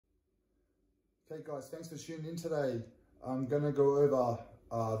Okay guys, thanks for tuning in today. I'm going to go over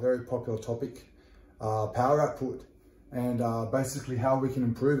a very popular topic, power output, and basically how we can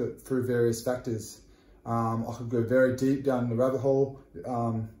improve it through various factors. I could go very deep down the rabbit hole.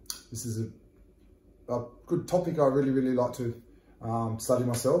 This is a good topic I really like to study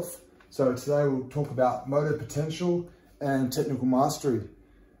myself. So today we'll talk about motor potential and technical mastery.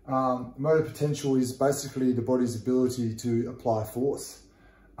 Motor potential is basically the body's ability to apply force.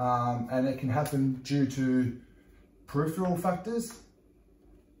 And it can happen due to peripheral factors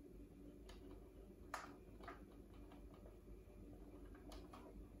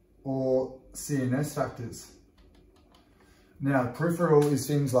or CNS factors. Now, peripheral is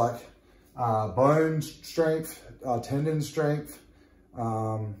things like bone strength, tendon strength,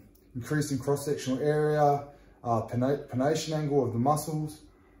 increasing cross-sectional area, pronation angle of the muscles,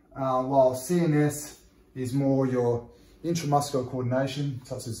 while CNS is more your intramuscular coordination,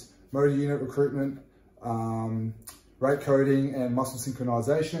 such as motor unit recruitment, rate coding and muscle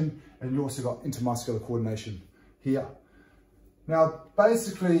synchronization, and you also got intermuscular coordination here. Now,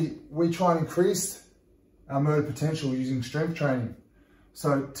 basically, we try and increase our motor potential using strength training.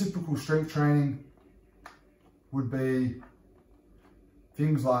 So typical strength training would be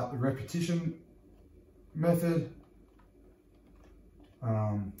things like the repetition method,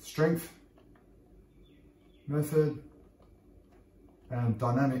 strength method, and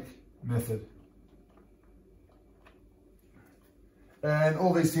dynamic method. And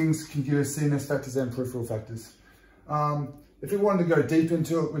all these things can give us CNS factors and peripheral factors. If we wanted to go deep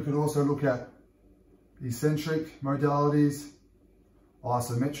into it, we could also look at eccentric modalities,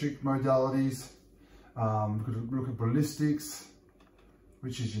 isometric modalities. We could look at ballistics,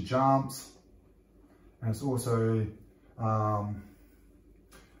 which is your jumps, and it's also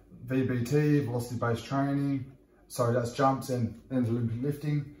VBT, velocity-based training. Sorry, that's jumps and Olympic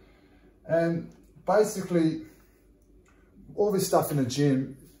lifting. And basically, all this stuff in the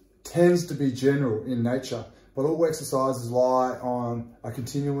gym tends to be general in nature, but all exercises lie on a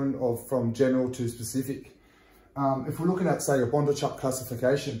continuum of from general to specific. If we're looking at, say, a Bondarchuk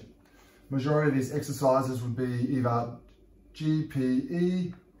classification, majority of these exercises would be either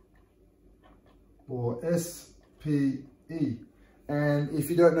GPE or SPE. And if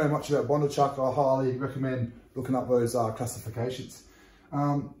you don't know much about Bondarchuk, I highly recommend looking up those classifications.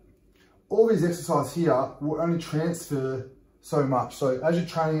 All these exercises here will only transfer so much. So as your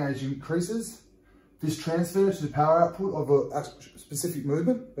training age increases, this transfer to the power output of a specific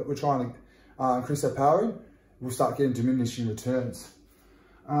movement that we're trying to increase our power in, we'll start getting diminishing returns.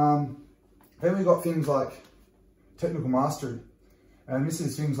 Then we've got things like technical mastery. And this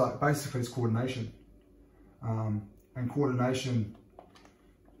is things like, basically it's coordination. And coordination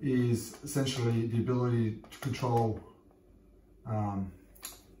is essentially the ability to control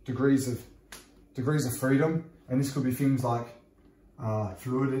degrees of freedom, and this could be things like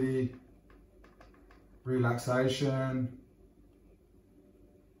fluidity, relaxation,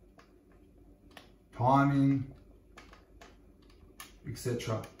 timing,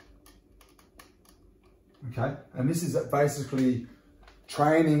 etc. Okay, and this is basically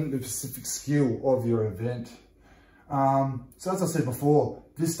training the specific skill of your event. So as I said before,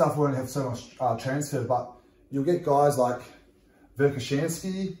 this stuff won't have so much transfer, but you'll get guys like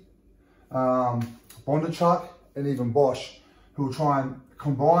Verkhoshansky, Bondarchuk, and even Bosch, who will try and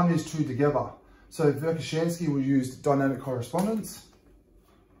combine these two together. So Verkhoshansky will use dynamic correspondence,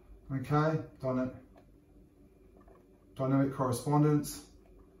 okay, dynamic correspondence,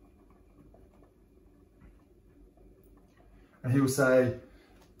 and he will say,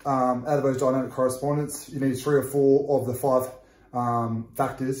 out of those dynamic correspondence, you need 3 or 4 of the 5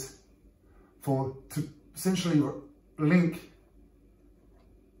 factors to essentially link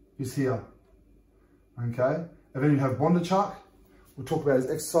is here, okay? And then you have Bondarchuk. We'll talk about his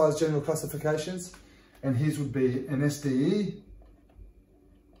exercise general classifications, and his would be an SDE,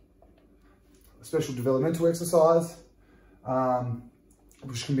 a special developmental exercise,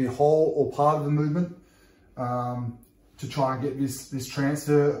 which can be a whole or part of the movement, to try and get this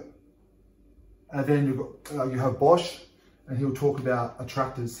transfer. And then you have Bosch, and he'll talk about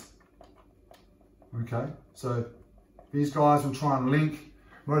attractors. Okay, so these guys will try and link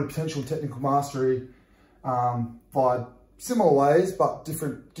motor potential, technical mastery by similar ways, but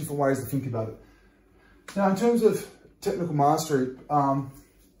different ways to think about it. Now, in terms of technical mastery,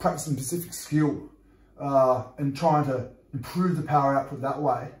 practicing specific skill and trying to improve the power output that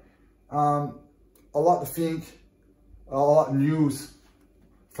way, I like Newell's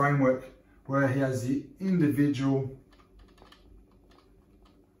framework, where he has the individual,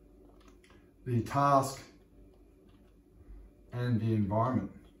 the task, and the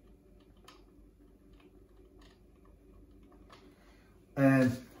environment.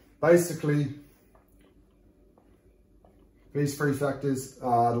 And basically, these three factors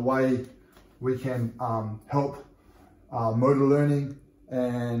are the way we can help motor learning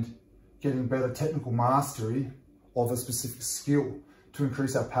and getting better technical mastery of a specific skill to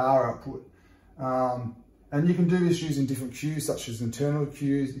increase our power output. And you can do this using different cues, such as internal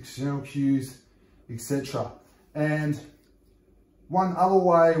cues, external cues, etc. And one other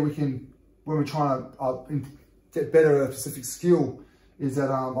way we can, when we're trying to get better at a specific skill, is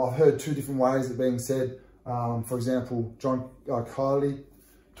that I've heard two different ways of being said. For example, John Kiley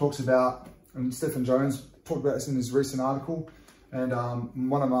talks about, and Stephen Jones talked about this in his recent article, and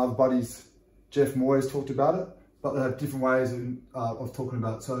one of my other buddies, Jeff Moyes, talked about it, but they have different ways of talking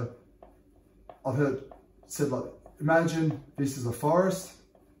about it. So I've heard said, like, imagine this is a forest,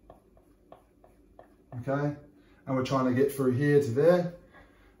 okay, and we're trying to get through here to there.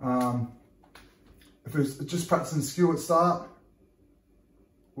 If we're just practicing the skill at start,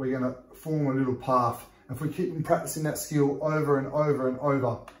 we're going to form a little path. If we keep practicing that skill over and over and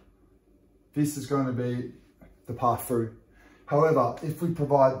over, this is going to be the path through. However, if we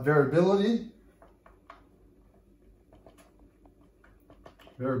provide variability,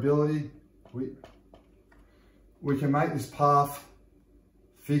 we can make this path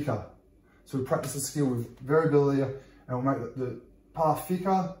thicker. So we practice the skill with variability, and we'll make the path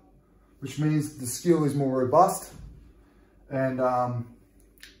thicker, which means the skill is more robust, and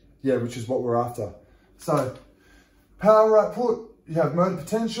yeah, which is what we're after. So power output, you have motor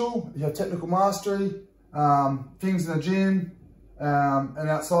potential, you have technical mastery, things in the gym, and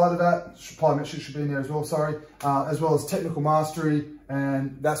outside of that, plyometrics should be in there as well, sorry, as well as technical mastery,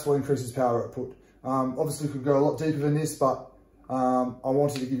 and that's what increases power output. Obviously we could go a lot deeper than this, but I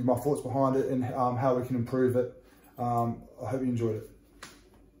wanted to give you my thoughts behind it and how we can improve it. I hope you enjoyed it.